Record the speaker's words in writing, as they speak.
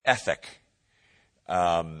ethic.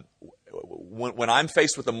 When I'm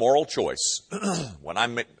faced with a moral choice, when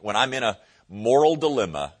I'm in a moral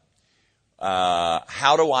dilemma,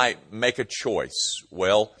 how do I make a choice?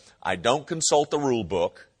 Well, I don't consult the rule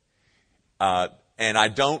book, and I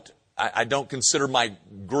don't consider my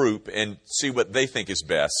group and see what they think is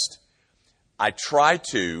best. I try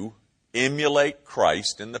to emulate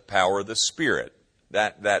Christ in the power of the Spirit.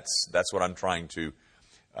 That's what I'm trying to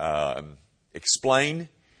explain.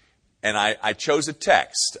 And I chose a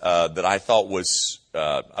text that I thought was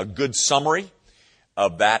a good summary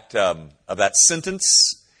of that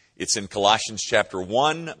sentence. It's in Colossians chapter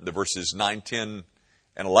 1, the verses 9, 10,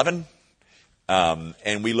 and 11.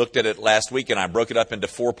 And we looked at it last week, and I broke it up into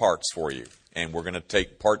 4 parts for you. And we're going to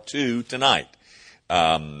take part 2 tonight.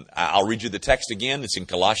 I'll read you the text again. It's in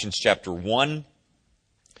Colossians chapter 1,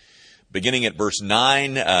 beginning at verse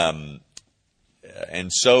 9.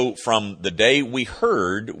 And so from the day we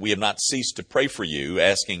heard, we have not ceased to pray for you,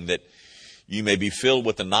 asking that you may be filled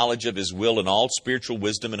with the knowledge of His will and all spiritual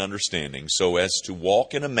wisdom and understanding, so as to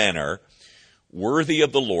walk in a manner worthy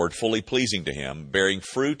of the Lord, fully pleasing to Him, bearing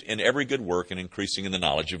fruit in every good work and increasing in the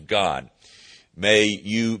knowledge of God. May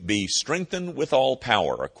you be strengthened with all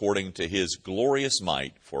power according to His glorious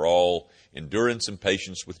might, for all endurance and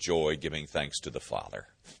patience with joy, giving thanks to the Father.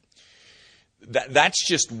 That's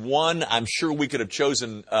just one. I'm sure we could have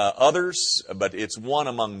chosen others, but it's one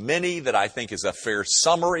among many that I think is a fair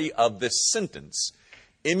summary of this sentence.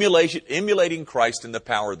 Emulating Christ in the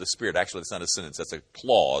power of the Spirit. Actually, it's not a sentence, that's a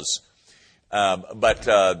clause. But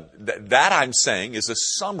that I'm saying is a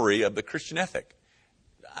summary of the Christian ethic.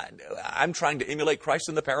 I'm trying to emulate Christ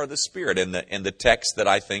in the power of the Spirit. And the text that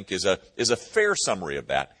I think is a fair summary of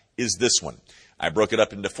that is this one. I broke it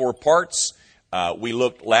up into 4 parts. We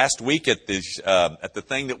looked last week at the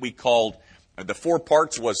thing that we called, the 4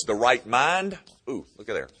 parts was the right mind. Ooh, look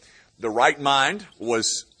at there. The right mind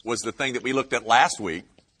was the thing that we looked at last week.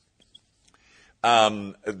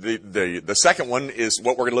 The second one is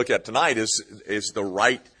what we're going to look at tonight is the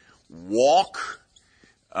right walk.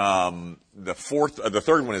 The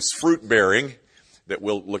third one is fruit bearing, that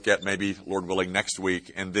we'll look at maybe, Lord willing, next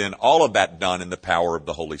week, and then all of that done in the power of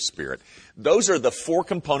the Holy Spirit. Those are the 4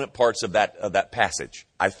 component parts of that passage,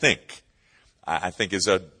 I think. I think is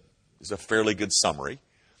a fairly good summary.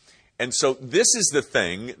 And so this is the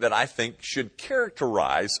thing that I think should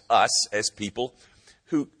characterize us as people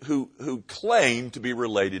who claim to be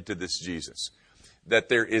related to this Jesus. That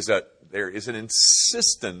there is an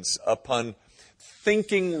insistence upon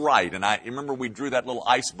thinking right. And I remember we drew that little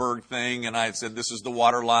iceberg thing, and I said this is the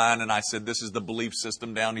water line, and I said this is the belief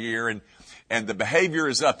system down here, and the behavior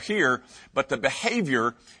is up here, but the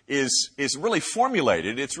behavior is really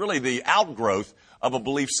formulated. It's really the outgrowth of a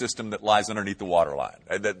belief system that lies underneath the water line.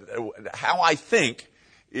 How I think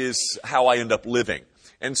is how I end up living.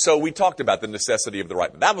 And so we talked about the necessity of the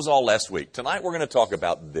right mind. That was all last week. Tonight we're going to talk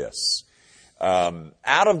about this.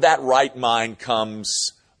 Out of that right mind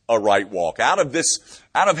comes a right walk. Out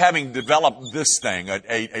of having developed this thing,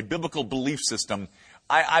 a biblical belief system,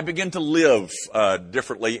 I begin to live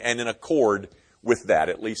differently and in accord with that.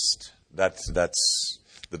 At least that's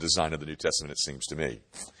the design of the New Testament, it seems to me.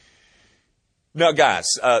 Now, guys,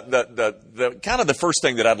 the kind of the first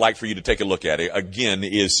thing that I'd like for you to take a look at again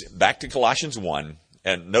is back to Colossians 1,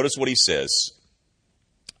 and notice what he says.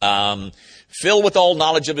 Fill with all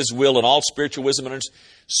knowledge of His will and all spiritual wisdom and understanding,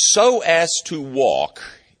 so as to walk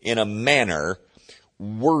in a manner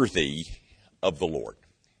worthy of the Lord.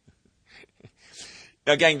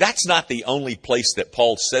 Now, gang, that's not the only place that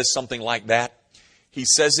Paul says something like that. He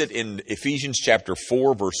says it in Ephesians chapter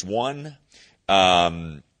 4, verse 1.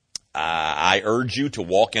 I urge you to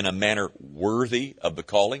walk in a manner worthy of the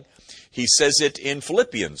calling. He says it in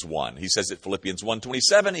Philippians 1. He says it in Philippians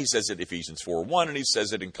 1:27. He says it in Ephesians 4:1, and he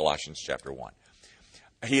says it in Colossians chapter 1.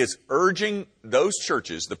 He is urging those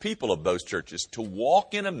churches, the people of those churches, to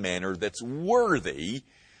walk in a manner that's worthy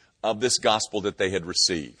of this gospel that they had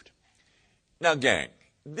received. Now, gang,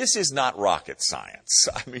 this is not rocket science.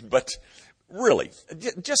 But really,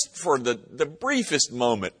 just for the briefest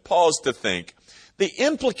moment, pause to think. The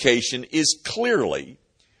implication is clearly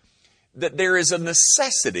that there is a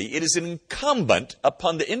necessity, it is incumbent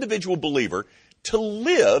upon the individual believer to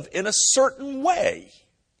live in a certain way.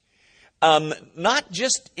 Not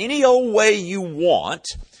just any old way you want,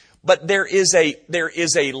 but there is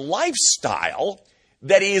a lifestyle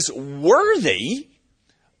that is worthy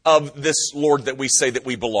of this Lord that we say that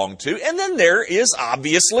we belong to, and then there is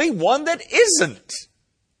obviously one that isn't.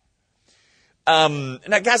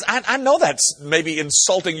 Now, guys, I know that's maybe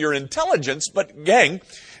insulting your intelligence, but gang,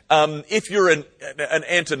 If you're an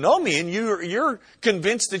antinomian, you're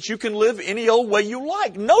convinced that you can live any old way you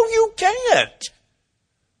like. No, you can't.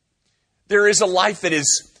 There is a life that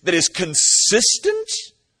is consistent,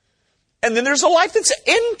 and then there's a life that's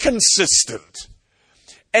inconsistent.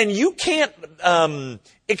 And you can't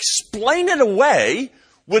explain it away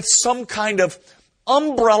with some kind of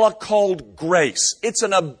umbrella called grace. It's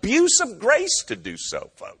an abuse of grace to do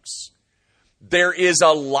so, folks. There is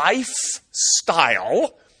a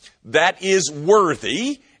lifestyle that is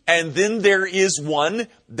worthy, and then there is one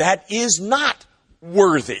that is not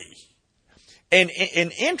worthy. And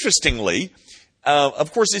interestingly,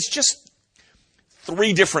 of course, it's just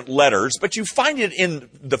 3 different letters, but you find it in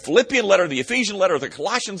the Philippian letter, the Ephesian letter, the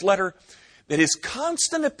Colossians letter, that his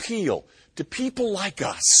constant appeal to people like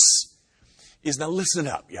us is, now listen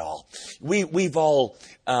up, y'all. We've all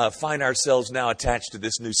find ourselves now attached to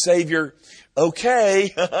this new Savior.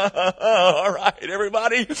 Okay. All right,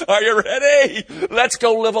 everybody, are you ready? Let's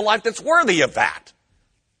go live a life that's worthy of that.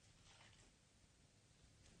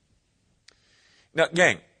 Now,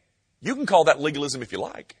 gang, you can call that legalism if you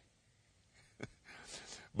like.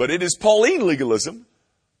 But it is Pauline legalism.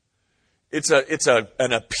 It's an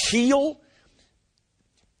appeal.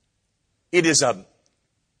 It is an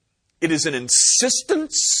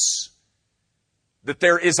insistence that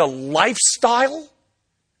there is a lifestyle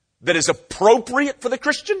that is appropriate for the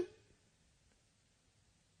Christian.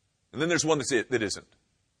 And then there's one that isn't.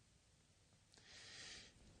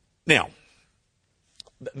 Now,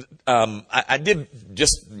 I did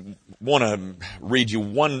just want to read you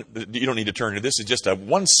one. You don't need to turn to this. It's just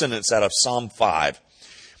one sentence out of Psalm 5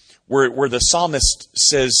 where the psalmist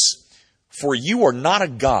says, "For you are not a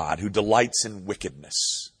God who delights in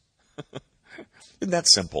wickedness." Isn't that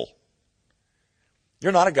simple?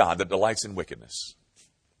 You're not a God that delights in wickedness.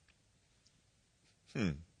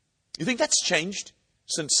 You think that's changed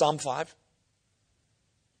since Psalm 5?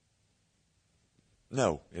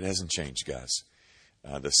 No, it hasn't changed, guys.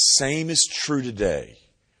 The same is true today.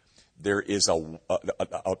 There is a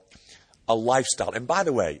lifestyle. And by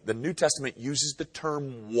the way, the New Testament uses the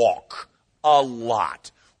term walk a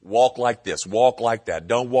lot. Walk like this, walk like that,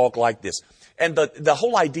 don't walk like this. And the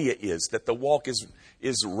whole idea is that the walk is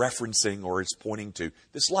referencing or is pointing to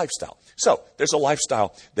this lifestyle. So there's a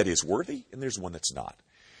lifestyle that is worthy and there's one that's not.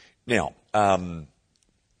 Now,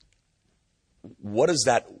 what does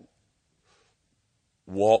that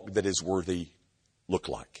walk that is worthy look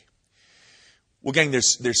like? Well, gang,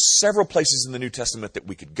 there's several places in the New Testament that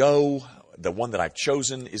we could go. The one that I've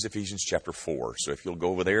chosen is Ephesians chapter 4. So if you'll go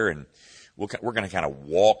over there, and we're going to kind of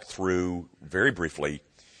walk through very briefly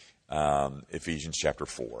Ephesians chapter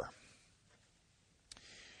 4.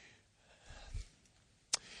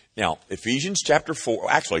 Now, Ephesians chapter 4,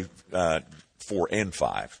 actually 4 and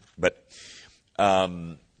 5. But,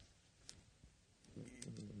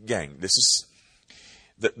 gang, this is...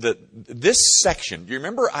 This section, do you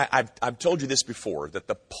remember, I've told you this before, that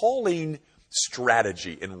the Pauline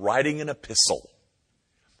strategy in writing an epistle,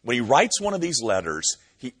 when he writes one of these letters,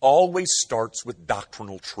 he always starts with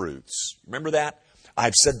doctrinal truths. Remember that?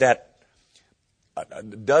 I've said that a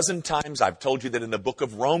dozen times. I've told you that in the book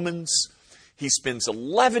of Romans, he spends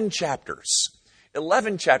 11 chapters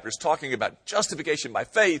talking about justification by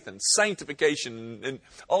faith and sanctification and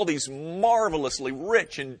all these marvelously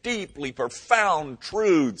rich and deeply profound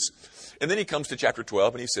truths. And then he comes to chapter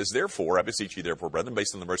 12 and he says, "Therefore, I beseech you, therefore, brethren,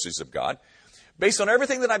 based on the mercies of God, based on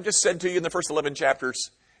everything that I've just said to you in the first 11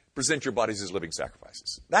 chapters, present your bodies as living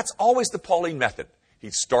sacrifices." That's always the Pauline method.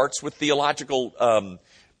 He starts with theological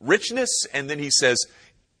richness, and then he says,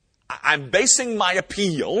 I'm basing my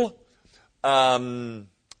appeal on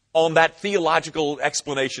that theological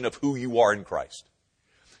explanation of who you are in Christ.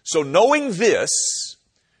 So knowing this,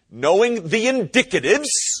 knowing the indicatives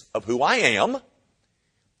of who I am,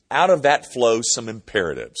 out of that flows some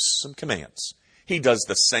imperatives, some commands. He does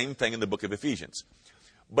the same thing in the book of Ephesians.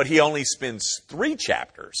 But he only spends 3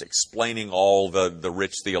 chapters explaining all the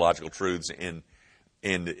rich theological truths in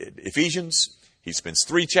Ephesians. He spends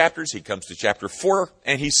 3 chapters. He comes to chapter 4,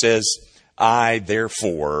 and he says, I,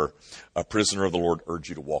 therefore, a prisoner of the Lord, urge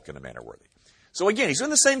you to walk in a manner worthy. So again, he's doing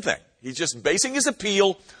the same thing. He's just basing his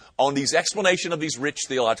appeal on these explanation of these rich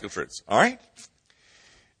theological truths. All right?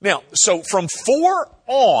 Now, so from 4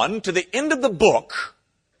 on to the end of the book,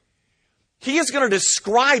 he is going to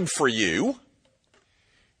describe for you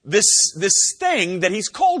this thing that he's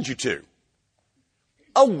called you to.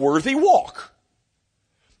 A worthy walk.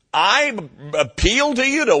 I appeal to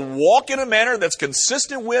you to walk in a manner that's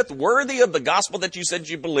consistent with, worthy of the gospel that you said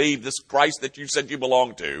you believe, this Christ that you said you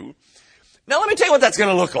belong to. Now let me tell you what that's going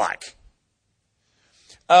to look like.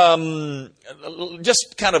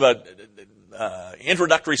 just kind of a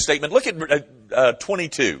introductory statement. Look at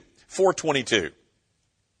 4:22.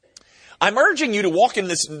 I'm urging you to walk in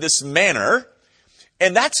this manner,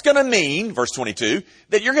 and that's going to mean, verse 22,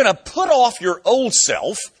 that you're going to put off your old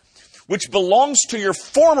self, which belongs to your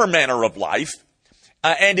former manner of life,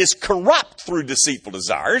 and is corrupt through deceitful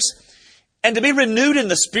desires, and to be renewed in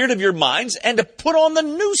the spirit of your minds, and to put on the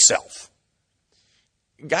new self.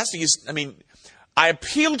 Guys, I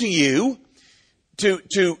appeal to you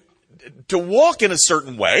to walk in a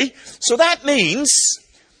certain way. So that means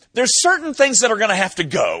there's certain things that are going to have to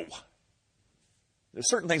go. There's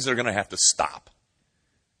certain things that are going to have to stop.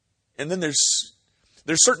 And then there's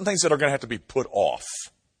certain things that are going to have to be put off.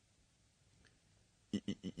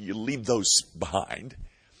 You leave those behind.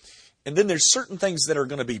 And then there's certain things that are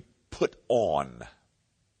going to be put on.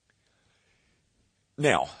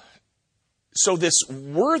 Now, so this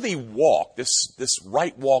worthy walk, this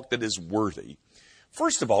right walk that is worthy,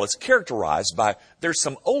 first of all, it's characterized by there's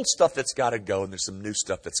some old stuff that's got to go and there's some new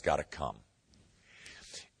stuff that's got to come.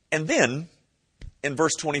 And then, in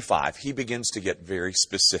verse 25, he begins to get very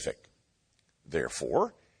specific.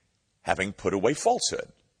 Therefore, having put away falsehood,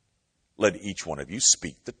 let each one of you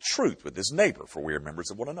speak the truth with his neighbor, for we are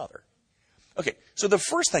members of one another. Okay, so the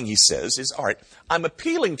first thing he says is, all right, I'm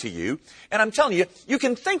appealing to you, and I'm telling you, you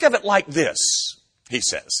can think of it like this, he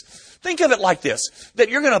says. Think of it like this, that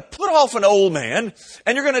you're going to put off an old man,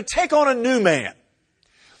 and you're going to take on a new man.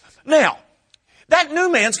 Now, that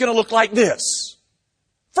new man's going to look like this.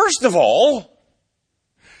 First of all,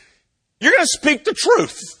 you're going to speak the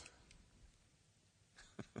truth.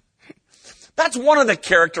 That's one of the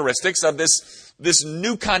characteristics of this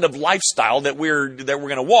new kind of lifestyle that we're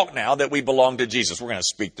going to walk now that we belong to Jesus. We're going to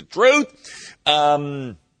speak the truth.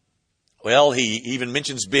 Well, he even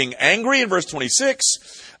mentions being angry in verse 26.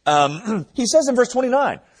 He says in verse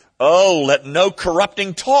 29, oh, let no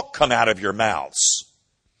corrupting talk come out of your mouths,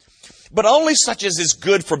 but only such as is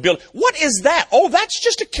good for building. What is that? Oh, that's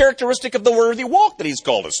just a characteristic of the worthy walk that he's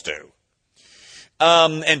called us to.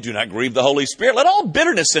 And do not grieve the Holy Spirit. Let all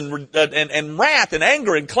bitterness and wrath and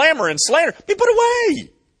anger and clamor and slander be put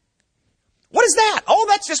away. What is that? Oh,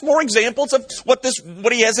 that's just more examples of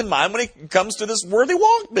what he has in mind when he comes to this worthy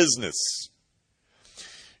walk business.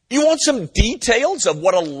 You want some details of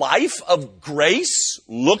what a life of grace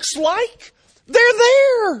looks like? They're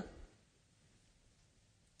there.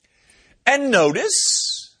 And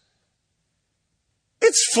notice,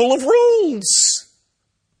 it's full of rules.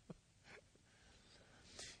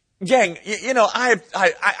 Gang,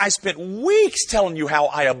 I spent weeks telling you how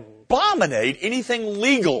I abominate anything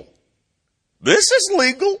legal. This is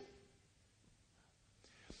legal.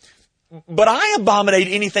 But I abominate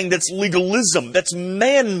anything that's legalism, that's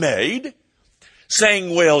man-made,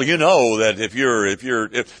 saying, well, that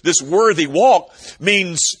if this worthy walk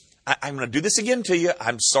means, I'm going to do this again to you.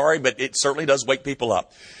 I'm sorry, but it certainly does wake people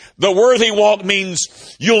up. The worthy walk means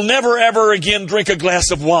you'll never ever again drink a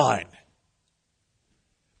glass of wine.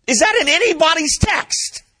 Is that in anybody's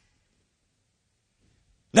text?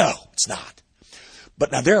 No, it's not.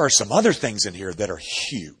 But now there are some other things in here that are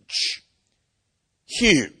huge.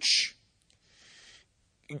 Huge.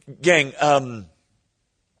 Gang,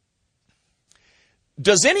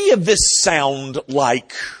 does any of this sound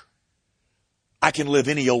like I can live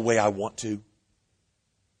any old way I want to?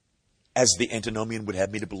 As the antinomian would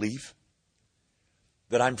have me to believe?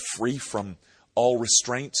 That I'm free from all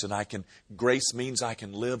restraints and grace means I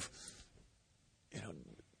can live,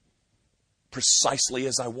 precisely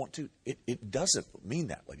as I want to. It doesn't mean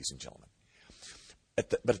that, ladies and gentlemen.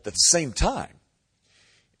 But at the same time,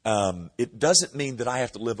 it doesn't mean that I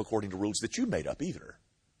have to live according to rules that you made up either.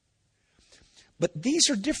 But these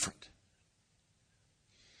are different.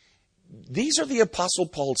 These are the Apostle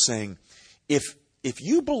Paul saying, if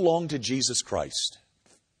you belong to Jesus Christ,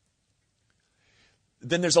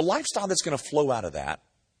 then there's a lifestyle that's going to flow out of that,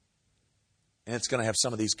 and it's going to have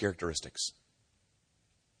some of these characteristics.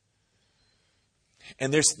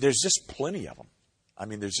 And there's just plenty of them. I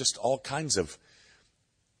mean, there's just all kinds of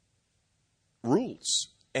rules.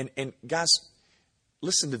 And guys,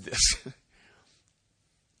 listen to this.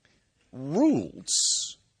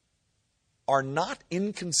 Rules are not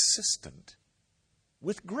inconsistent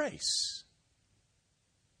with grace.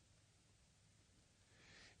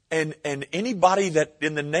 And anybody that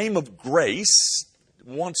in the name of grace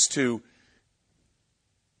wants to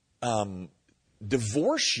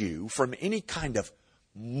divorce you from any kind of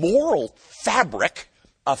moral fabric,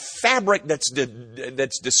 a fabric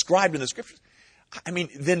that's described in the Scriptures, I mean,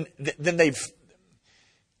 then they've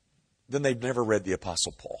never read the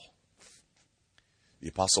Apostle Paul. The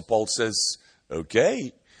Apostle Paul says,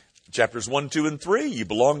 okay, Chapters 1, 2, and 3, you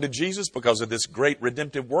belong to Jesus because of this great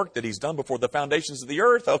redemptive work that He's done before the foundations of the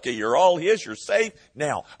earth. Okay, you're all His, you're saved.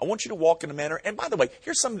 Now, I want you to walk in a manner, and by the way,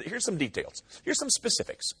 here's some details. Here's some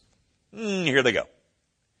specifics. Here they go.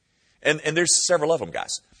 And there's several of them,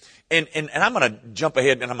 guys. And I'm going to jump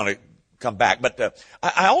ahead and I'm going to come back. But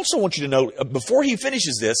I also want you to know, before he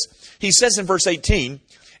finishes this, he says in verse 18,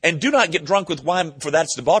 and do not get drunk with wine, for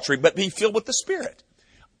that's debauchery, but be filled with the Spirit.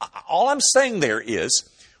 All I'm saying there is,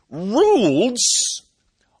 rules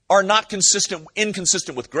are not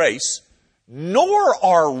inconsistent with grace, nor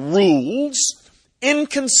are rules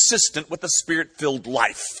inconsistent with a Spirit-filled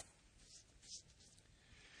life.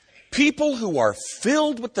 People who are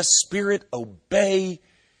filled with the Spirit obey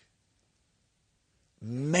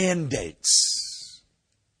mandates,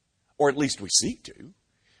 or at least we seek to,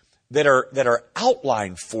 that are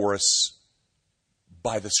outlined for us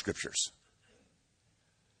by the Scriptures.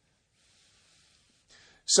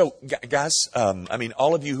 So, guys,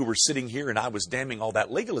 all of you who were sitting here and I was damning all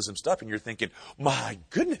that legalism stuff, and you're thinking, my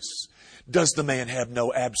goodness, does the man have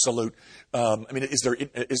no absolute,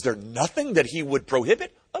 is there nothing that he would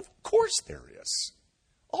prohibit? Of course there is.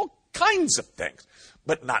 All kinds of things.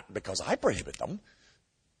 But not because I prohibit them.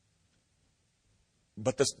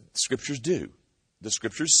 But the Scriptures do. The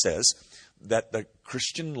Scriptures says that the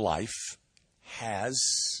Christian life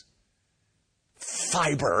has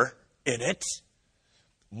fiber in it.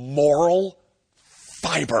 Moral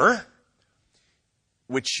fiber,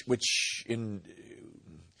 which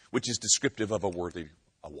is descriptive of a worthy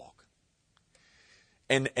walk.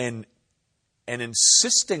 And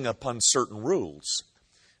insisting upon certain rules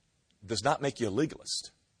does not make you a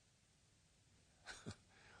legalist.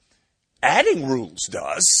 Adding rules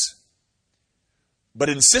does, but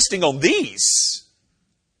insisting on these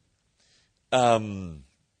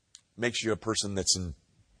makes you a person that's in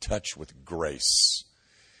touch with grace.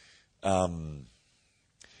 I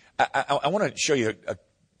want to show you,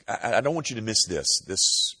 I don't want you to miss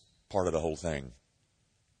this part of the whole thing.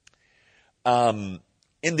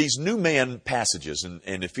 In these new man passages,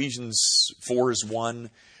 and Ephesians 4 is one,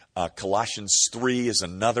 Colossians 3 is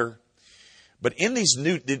another, but in these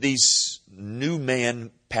new man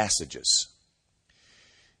passages,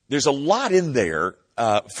 there's a lot in there.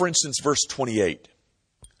 For instance, verse 28.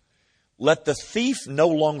 Let the thief no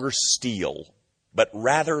longer steal, but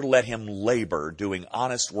rather let him labor, doing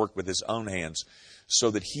honest work with his own hands,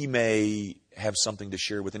 so that he may have something to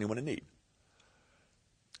share with anyone in need.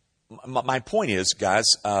 My point is, guys,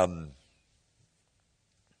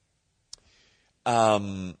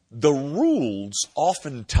 the rules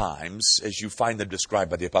oftentimes, as you find them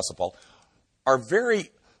described by the Apostle Paul, are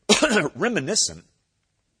very reminiscent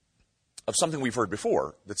of something we've heard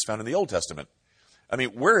before that's found in the Old Testament.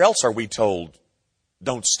 Where else are we told,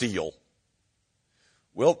 don't steal?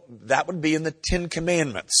 Well, that would be in the Ten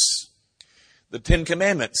Commandments. The Ten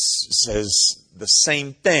Commandments says the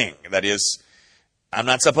same thing. That is, I'm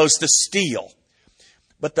not supposed to steal.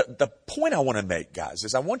 But the point I want to make, guys,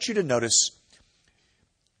 is I want you to notice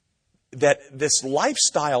that this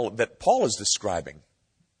lifestyle that Paul is describing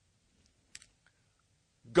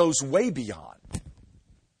goes way beyond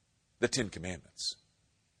the Ten Commandments.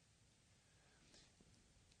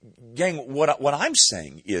 Gang, what I'm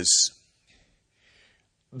saying is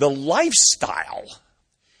the lifestyle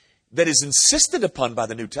that is insisted upon by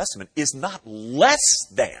the New Testament is not less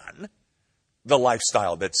than the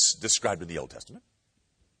lifestyle that's described in the Old Testament.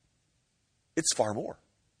 It's far more.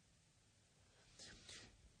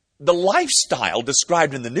 The lifestyle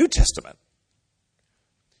described in the New Testament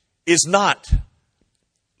is not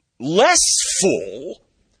less full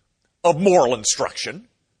of moral instruction.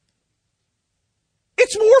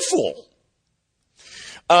 It's more full.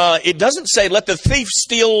 It doesn't say let the thief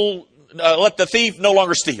no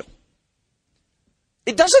longer steal.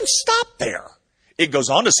 It doesn't stop there. It goes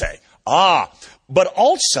on to say, but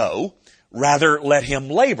also rather let him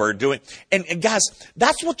labor doing. And guys,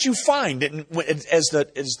 that's what you find as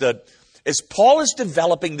Paul is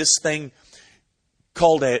developing this thing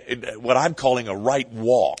called what I'm calling a right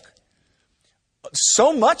walk.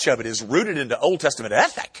 So much of it is rooted into Old Testament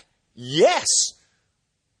ethic. Yes.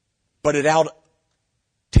 But it out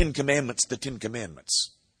Ten Commandments, the Ten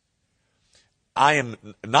Commandments. I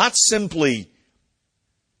am not simply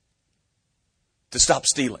to stop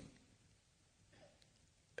stealing.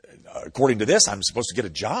 According to this, I'm supposed to get a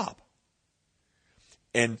job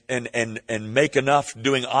and make enough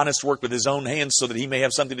doing honest work with his own hands so that he may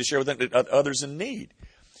have something to share with others in need.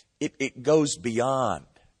 It goes beyond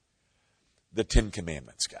the Ten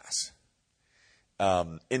Commandments, guys.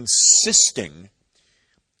 Insisting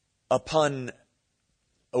upon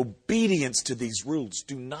obedience to these rules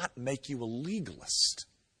do not make you a legalist.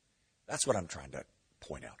 That's what I'm trying to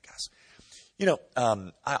point out, guys.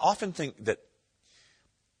 I often think that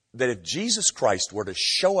if Jesus Christ were to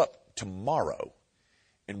show up tomorrow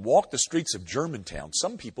and walk the streets of Germantown,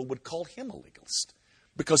 some people would call him a legalist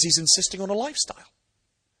because he's insisting on a lifestyle.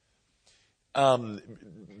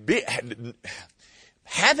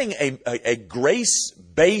 Having a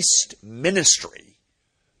grace-based ministry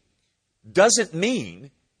doesn't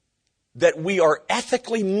mean that we are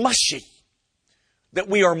ethically mushy, that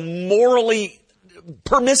we are morally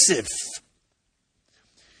permissive.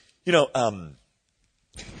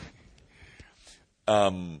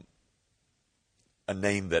 A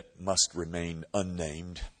name that must remain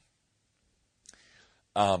unnamed.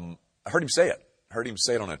 I heard him say it.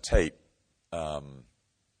 On a tape.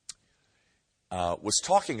 Was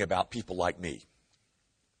talking about people like me.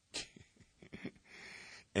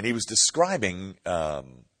 And he was describing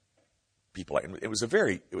people like, it was a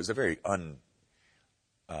very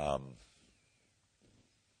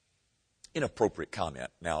inappropriate comment.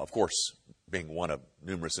 Now, of course, being one of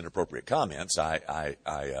numerous inappropriate comments, I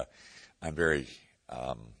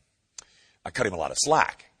cut him a lot of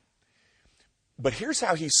slack. But here's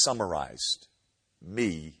how he summarized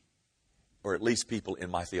me, or at least people in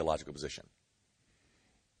my theological position.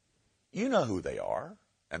 You know who they are,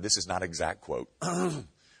 and this is not an exact quote,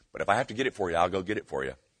 but if I have to get it for you, I'll go get it for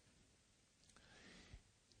you.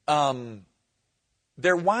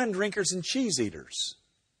 They're wine drinkers and cheese eaters.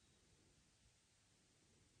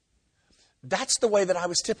 That's the way that I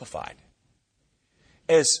was typified.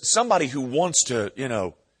 As somebody who wants to,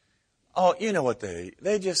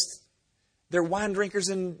 they're wine drinkers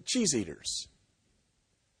and cheese eaters.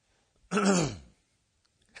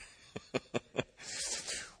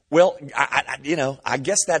 Well, I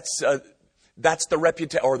guess that's the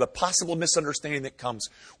reputation or the possible misunderstanding that comes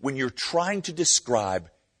when you're trying to describe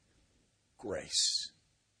grace.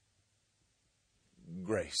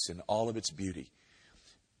 Grace in all of its beauty.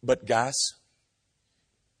 But guys,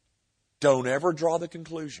 don't ever draw the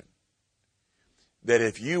conclusion that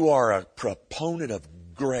if you are a proponent of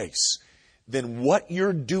grace, then what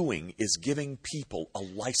you're doing is giving people a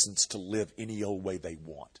license to live any old way they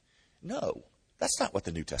want. No, that's not what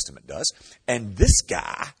the New Testament does. And this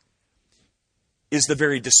guy is the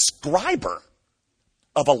very describer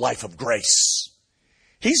of a life of grace.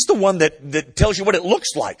 He's the one that tells you what it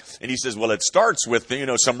looks like. And he says, well, it starts with,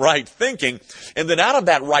 some right thinking. And then out of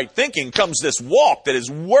that right thinking comes this walk that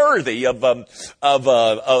is worthy of the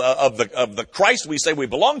Christ we say we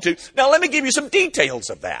belong to. Now, let me give you some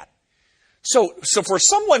details of that. So for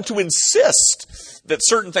someone to insist that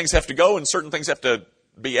certain things have to go and certain things have to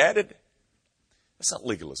be added, that's not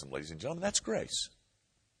legalism, ladies and gentlemen. That's grace.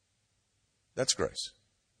 That's grace.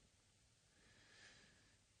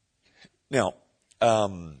 Now,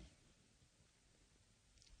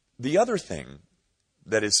 the other thing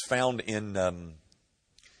that is found in the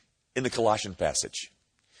Colossian passage.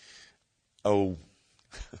 I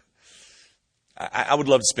would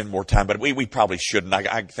love to spend more time, but we probably shouldn't.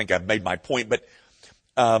 I think I've made my point. But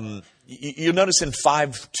you'll notice in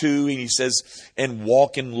 5:2, he says, and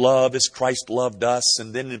walk in love as Christ loved us.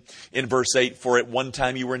 And then in verse 8, for at one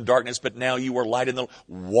time you were in darkness, but now you are light in the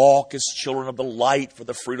walk as children of the light, for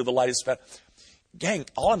the fruit of the light is found. Gang,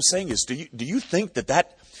 all I'm saying is, do you think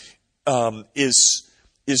that is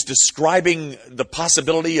describing the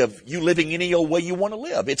possibility of you living any old way you want to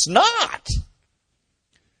live? It's not,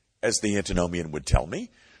 as the antinomian would tell me.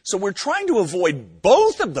 So we're trying to avoid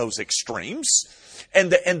both of those extremes,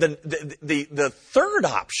 and the third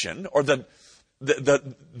option, or the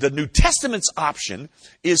New Testament's option,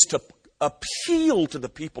 is to appeal to the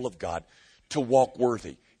people of God to walk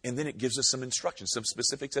worthy, and then it gives us some instructions, some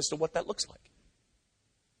specifics as to what that looks like.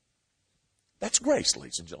 That's grace,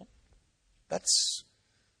 ladies and gentlemen. That's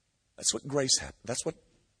what grace happens. That's what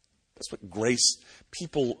grace,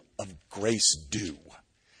 people of grace do.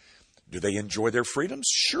 Do they enjoy their freedoms?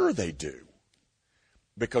 Sure they do.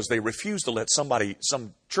 Because they refuse to let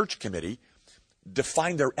some church committee,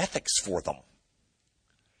 define their ethics for them.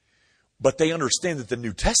 But they understand that the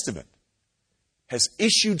New Testament has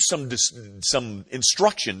issued some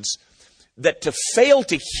instructions that to fail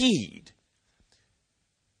to heed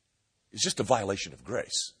is just a violation of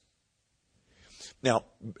grace. Now,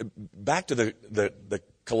 back to the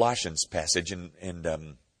Colossians passage,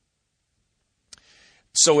 and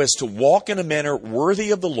so as to walk in a manner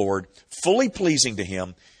worthy of the Lord, fully pleasing to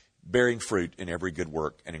Him, bearing fruit in every good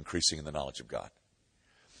work and increasing in the knowledge of God.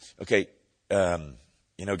 Okay,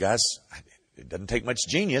 guys, doesn't take much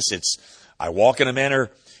genius. It's, I walk in a manner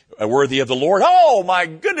worthy of the Lord. Oh my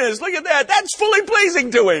goodness, look at that. That's fully pleasing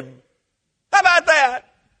to Him. How about that?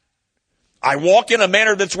 I walk in a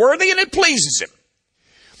manner that's worthy and it pleases Him.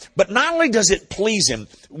 But not only does it please Him,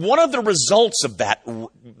 one of the results of that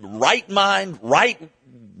right mind, right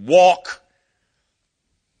walk,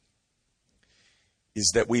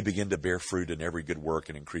 is that we begin to bear fruit in every good work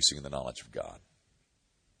and increasing in the knowledge of God.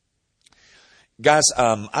 Guys,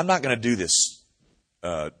 I'm not going to do this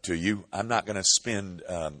to you. I'm not going to spend,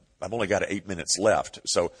 I've only got 8 minutes left,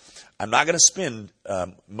 so I'm not going to spend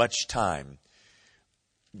much time,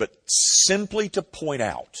 but simply to point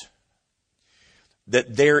out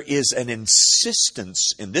that there is an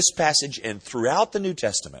insistence in this passage and throughout the New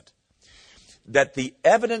Testament that the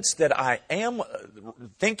evidence that I am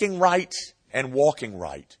thinking right and walking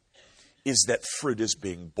right is that fruit is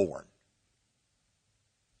being born.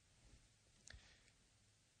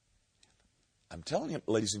 I'm telling you,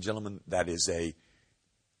 ladies and gentlemen, that is a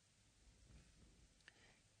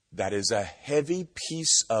heavy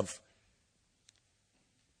piece of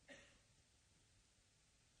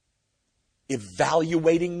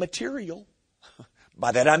evaluating material.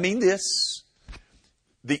 By that I mean this.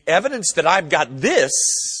 The evidence that I've got this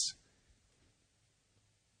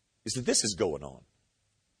is that this is going on.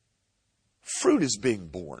 Fruit is being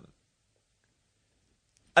born.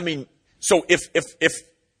 I mean, so if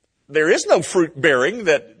there is no fruit bearing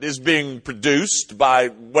that is being produced by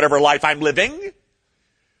whatever life I'm living,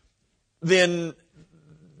 then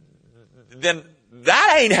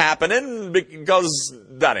that ain't happening because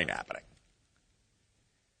that ain't happening.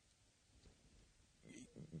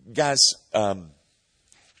 Guys, I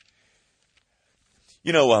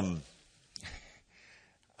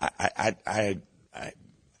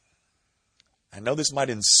know this might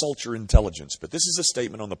insult your intelligence, but this is a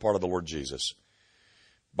statement on the part of the Lord Jesus.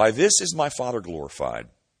 By this is my Father glorified,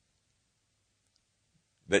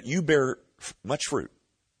 that you bear much fruit.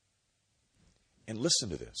 And listen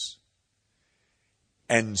to this.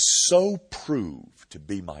 And so prove to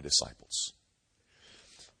be my disciples.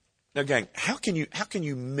 Now, gang, how can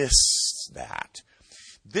you miss that?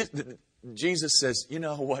 Jesus says, you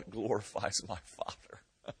know what glorifies my Father?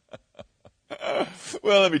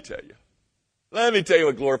 Well, let me tell you. Let me tell you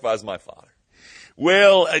what glorifies my Father.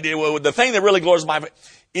 Well, the thing that really glorifies my Father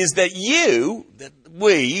is that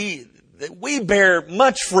we bear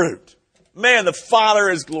much fruit. Man, the Father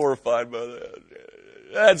is glorified by that.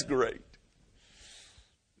 That's great.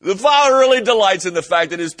 The Father really delights in the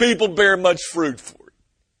fact that His people bear much fruit for Him.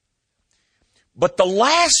 But the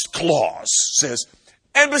last clause says,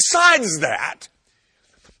 and besides that,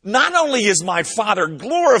 not only is my Father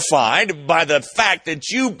glorified by the fact that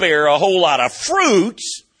you bear a whole lot of fruit,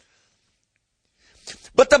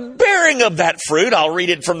 but the bearing of that fruit, I'll read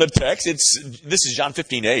it from the text. This is John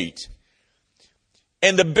 15:8.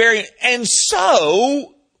 And the bearing, and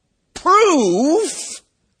so prove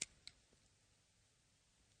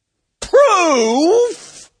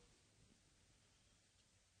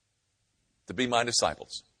to be my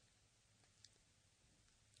disciples.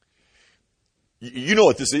 You know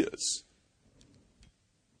what this is.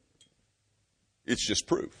 It's just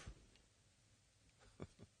proof.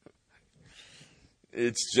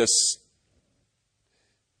 It's just,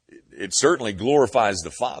 it certainly glorifies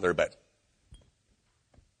the Father, but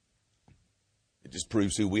it just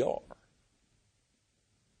proves who we are.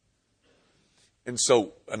 And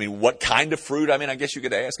so, I mean, what kind of fruit? I mean, I guess you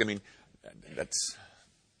could ask. I mean,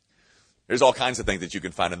 there's all kinds of things that you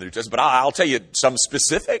can find in the New Testament, but I'll tell you some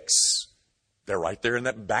specifics. They're right there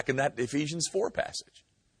back in that Ephesians 4 passage.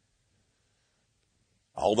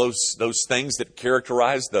 All those things that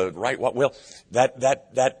characterize the right, well,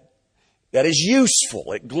 that is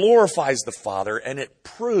useful. It glorifies the Father, and it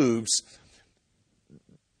proves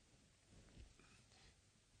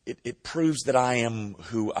that I am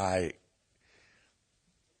who I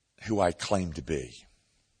claim to be.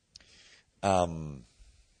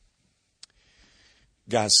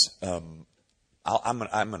 Guys, I'm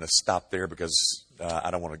going to stop there because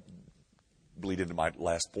I don't want to bleed into my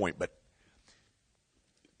last point. But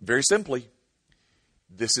very simply,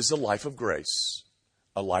 this is a life of grace.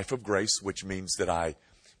 A life of grace, which means that I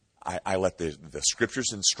let the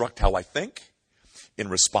Scriptures instruct how I think. In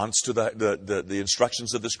response to the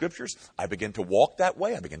instructions of the Scriptures, I begin to walk that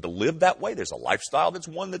way. I begin to live that way. There's a lifestyle that's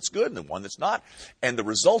one that's good and then one that's not. And the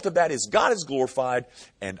result of that is God is glorified,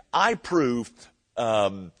 and I prove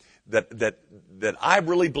that I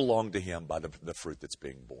really belong to Him by the fruit that's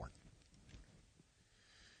being born.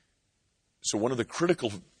 So one of the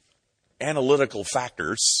critical analytical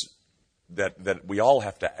factors that we all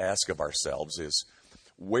have to ask of ourselves is,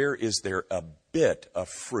 where is there a bit of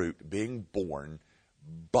fruit being born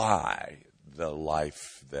by the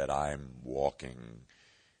life that I'm walking,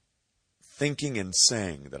 thinking and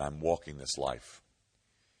saying that I'm walking this life?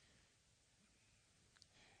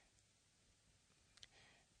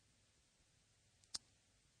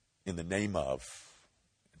 In the name of,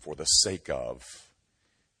 for the sake of,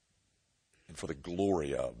 and for the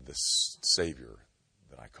glory of this Savior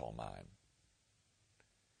that I call mine.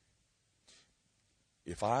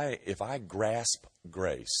 If I grasp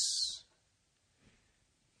grace,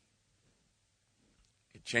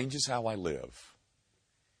 it changes how I live.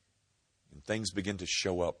 And things begin to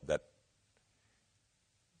show up that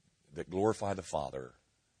glorify the Father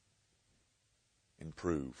and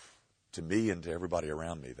prove to me and to everybody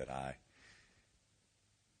around me that I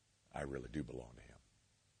really do belong to Him.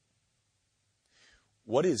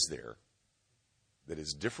 What is there that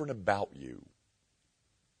is different about you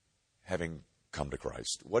having come to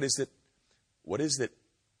Christ? What is it that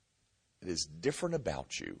is different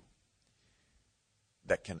about you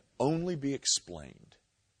that can only be explained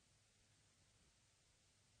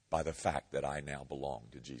by the fact that I now belong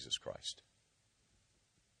to Jesus Christ?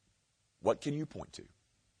 What can you point to?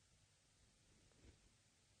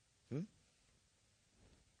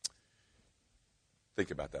 Think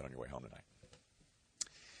about that on your way home tonight.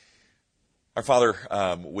 Our Father,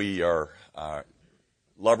 we are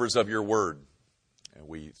lovers of your word. And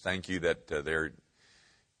we thank you that there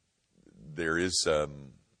is a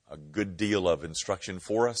good deal of instruction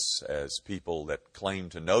for us as people that claim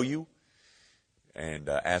to know you. And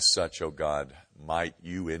as such, O God, might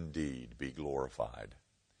you indeed be glorified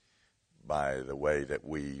by the way that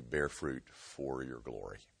we bear fruit for your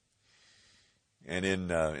glory. And in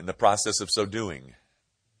the process of so doing,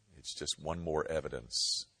 it's just one more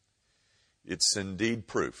evidence. It's indeed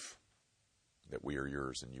proof that we are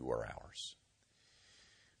yours and you are ours.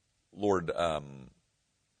 Lord,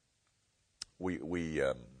 we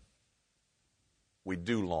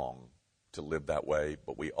do long to live that way,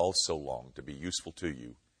 but we also long to be useful to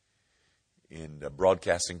you in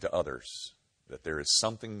broadcasting to others that there is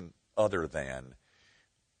something other than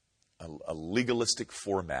a legalistic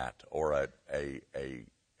format or a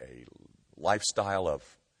lifestyle of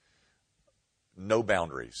no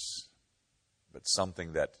boundaries, but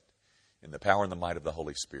something that in the power and the might of the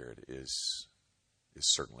Holy Spirit is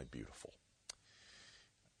certainly beautiful.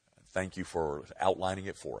 Thank you for outlining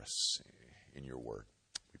it for us in your word.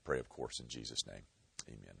 We pray, of course, in Jesus' name.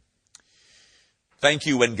 Amen. Thank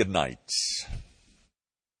you and good night.